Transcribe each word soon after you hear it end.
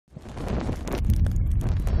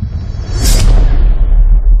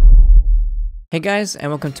Hey guys, and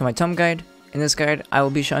welcome to my tome guide. In this guide, I will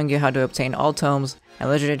be showing you how to obtain all tomes and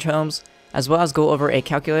legendary tomes, as well as go over a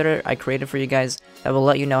calculator I created for you guys that will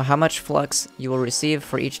let you know how much flux you will receive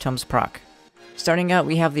for each tome's proc. Starting out,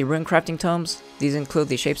 we have the rune crafting tomes. These include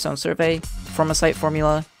the Shapestone Survey, Formosite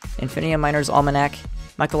Formula, Infinium Miner's Almanac,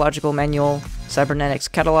 Mycological Manual, Cybernetics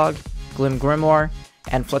Catalog, Gloom Grimoire,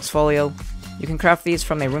 and Fluxfolio. You can craft these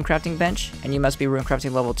from a rune crafting bench, and you must be rune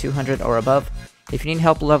crafting level 200 or above. If you need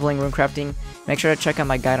help leveling rune crafting, make sure to check out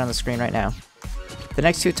my guide on the screen right now. The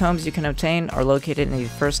next two tomes you can obtain are located in the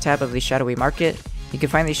first tab of the Shadowy Market. You can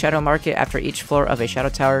find the Shadow Market after each floor of a Shadow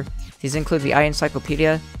Tower. These include the Eye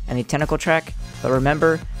Encyclopedia and the Tentacle Track, but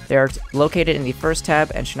remember, they are located in the first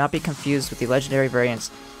tab and should not be confused with the legendary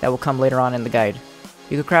variants that will come later on in the guide.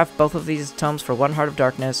 You can craft both of these tomes for 1 Heart of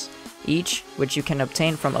Darkness each, which you can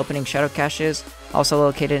obtain from opening Shadow Caches, also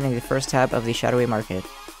located in the first tab of the Shadowy Market.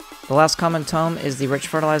 The last common tome is the Rich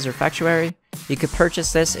Fertilizer Factuary. You could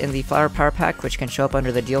purchase this in the Flower Power Pack, which can show up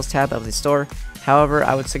under the Deals tab of the store. However,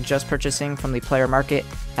 I would suggest purchasing from the Player Market,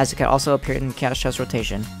 as it can also appear in the Chaos Chest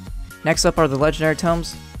rotation. Next up are the Legendary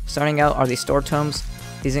Tomes. Starting out are the Store Tomes.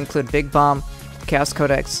 These include Big Bomb, Chaos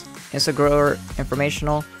Codex, Instagrower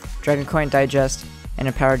Informational, Dragon Coin Digest, and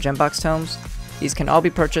Empowered Gembox Tomes. These can all be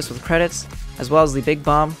purchased with credits, as well as the Big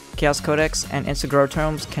Bomb, Chaos Codex, and Instagrower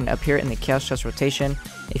tomes can appear in the Chaos Chest rotation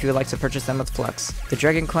if you would like to purchase them with Flux. The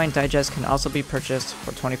Dragon Coin Digest can also be purchased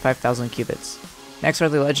for 25,000 cubits. Next are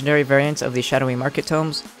the legendary variants of the Shadowy Market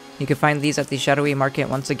tomes. You can find these at the Shadowy Market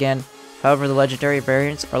once again. However, the legendary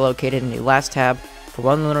variants are located in the last tab for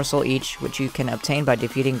 1 Lunar Soul each, which you can obtain by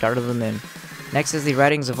defeating Dart of the Moon. Next is the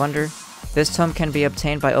Writings of Wonder. This tome can be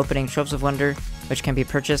obtained by opening Troves of Wonder, which can be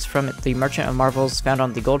purchased from the Merchant of Marvels found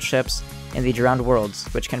on the gold ships in the Drowned Worlds,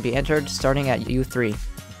 which can be entered starting at U3.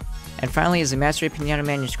 And finally is the Mastery Pinata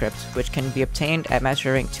Manuscript, which can be obtained at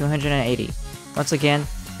Mastery rank 280. Once again,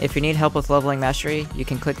 if you need help with leveling Mastery, you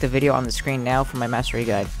can click the video on the screen now for my Mastery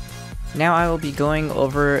guide. Now I will be going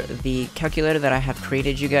over the calculator that I have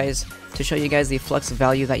created you guys to show you guys the flux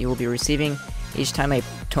value that you will be receiving each time a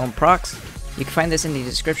tome procs. You can find this in the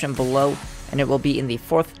description below, and it will be in the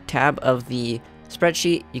 4th tab of the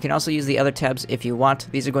spreadsheet. You can also use the other tabs if you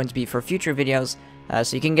want. These are going to be for future videos,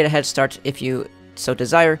 so you can get a head start if you so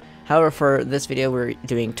desire. However, for this video we're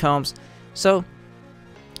doing tomes. So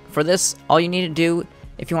for this, all you need to do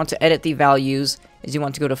if you want to edit the values is you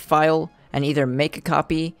want to go to File and either make a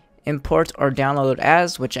copy, import, or download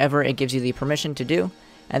as, whichever it gives you the permission to do.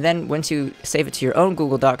 And then once you save it to your own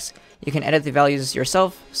Google Docs, you can edit the values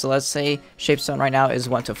yourself. So let's say Shapestone right now is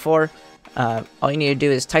 1 to 4. All you need to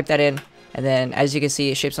do is type that in, and then as you can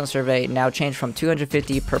see, Shapestone Survey now changed from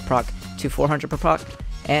 250 per proc to 400 per proc,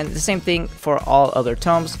 and the same thing for all other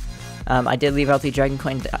tomes. I did leave out the Dragon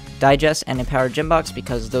Coin Digest and Empowered Gembox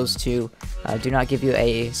because those two do not give you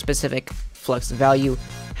a specific flux value.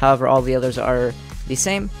 However, all the others are the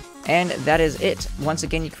same, and that is it. Once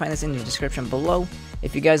again, you can find this in the description below.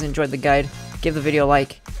 If you guys enjoyed the guide, give the video a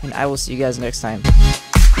like, and I will see you guys next time.